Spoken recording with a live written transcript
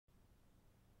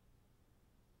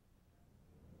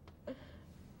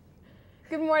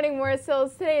Good morning, Morris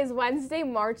Hills. Today is Wednesday,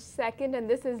 March 2nd, and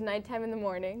this is Nighttime in the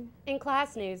Morning. In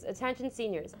class news, attention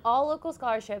seniors, all local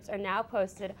scholarships are now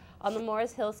posted on the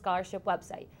Morris Hills Scholarship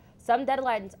website. Some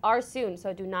deadlines are soon,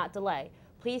 so do not delay.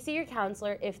 Please see your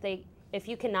counselor if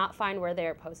you cannot find where they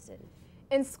are posted.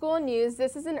 In school news,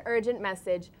 this is an urgent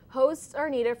message. Hosts are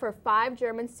needed for 5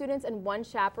 German students and 1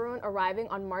 chaperone arriving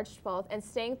on March 12th and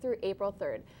staying through April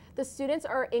 3rd. The students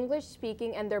are English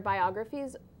speaking and their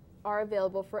biographies are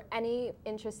available for any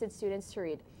interested students to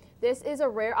read. This is a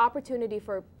rare opportunity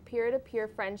for peer-to-peer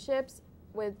friendships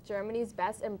with Germany's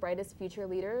best and brightest future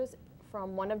leaders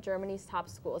from one of Germany's top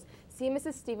schools. See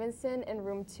Mrs. Stevenson in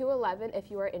room 211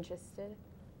 if you are interested.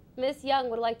 Ms.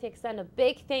 Young would like to extend a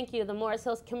big thank you to the Morris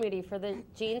Hills community for the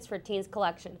Jeans for Teens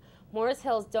collection. Morris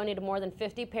Hills donated more than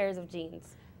 50 pairs of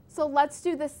jeans. So let's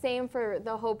do the same for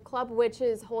the Hope Club, which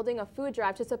is holding a food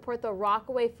drive to support the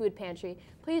Rockaway Food Pantry.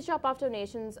 Please drop off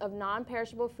donations of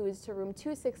non-perishable foods to room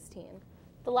 216.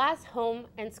 The last Home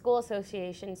and School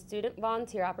Association student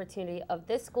volunteer opportunity of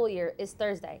this school year is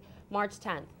Thursday, March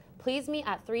 10th. Please meet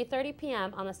at 3:30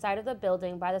 p.m. on the side of the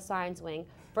building by the science wing,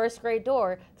 first grade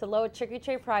door, to load tricky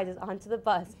tray prizes onto the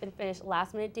bus and finish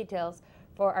last-minute details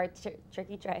for our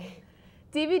tricky tray.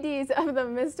 DVDs of the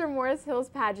Mr. Morris Hills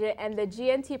pageant and the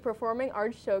GNT Performing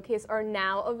Arts Showcase are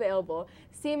now available.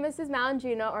 See Mrs.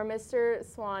 Malandrina or Mr.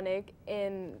 Swanik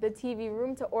in the TV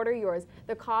room to order yours.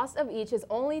 The cost of each is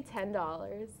only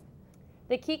 $10.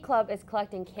 The Key Club is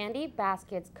collecting candy,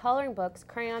 baskets, coloring books,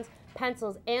 crayons,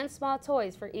 pencils, and small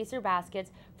toys for Easter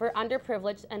baskets for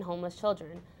underprivileged and homeless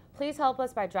children. Please help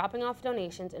us by dropping off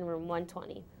donations in room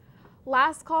 120.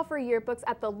 Last call for yearbooks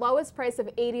at the lowest price of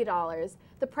 $80.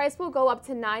 The price will go up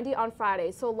to $90 on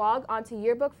Friday, so log on to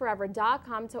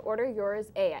yearbookforever.com to order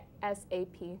yours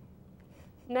ASAP.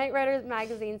 Night Riders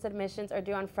magazine submissions are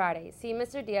due on Friday. See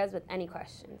Mr. Diaz with any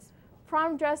questions.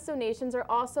 Prom dress donations are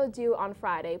also due on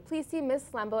Friday. Please see Ms.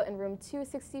 Slembo in room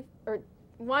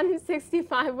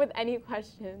 165 with any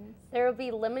questions. There will be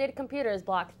limited computers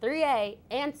block 3A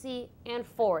and C and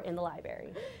 4 in the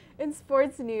library. In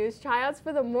sports news, tryouts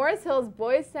for the Morris Hills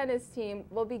boys tennis team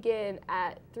will begin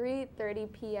at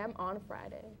 3:30 p.m. on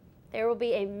Friday. There will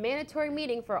be a mandatory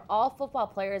meeting for all football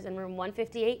players in room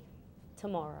 158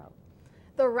 tomorrow.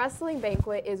 The wrestling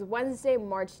banquet is Wednesday,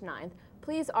 March 9th.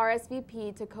 Please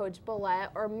RSVP to Coach Bollett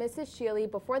or Mrs. Shealy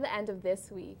before the end of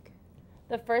this week.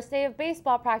 The first day of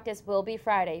baseball practice will be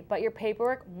Friday, but your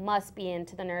paperwork must be in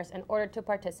to the nurse in order to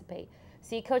participate.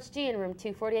 See Coach G in room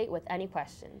 248 with any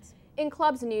questions. In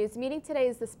clubs news, meeting today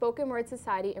is the Spoken Word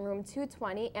Society in room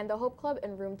 220 and the Hope Club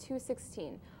in room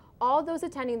 216. All those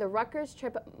attending the Rutgers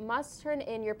trip must turn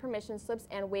in your permission slips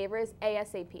and waivers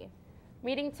ASAP.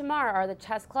 Meeting tomorrow are the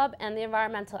Chess Club and the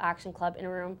Environmental Action Club in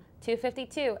room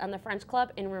 252 and the French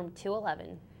Club in room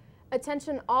 211.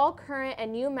 Attention all current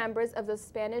and new members of the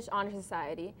Spanish Honor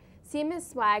Society. See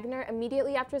Ms. Wagner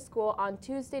immediately after school on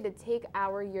Tuesday to take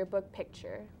our yearbook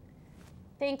picture.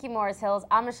 Thank you, Morris Hills.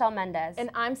 I'm Michelle Mendez.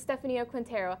 And I'm Stephanie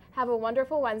Quintero. Have a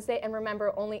wonderful Wednesday, and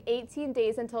remember, only 18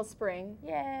 days until spring.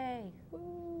 Yay!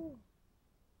 Woo.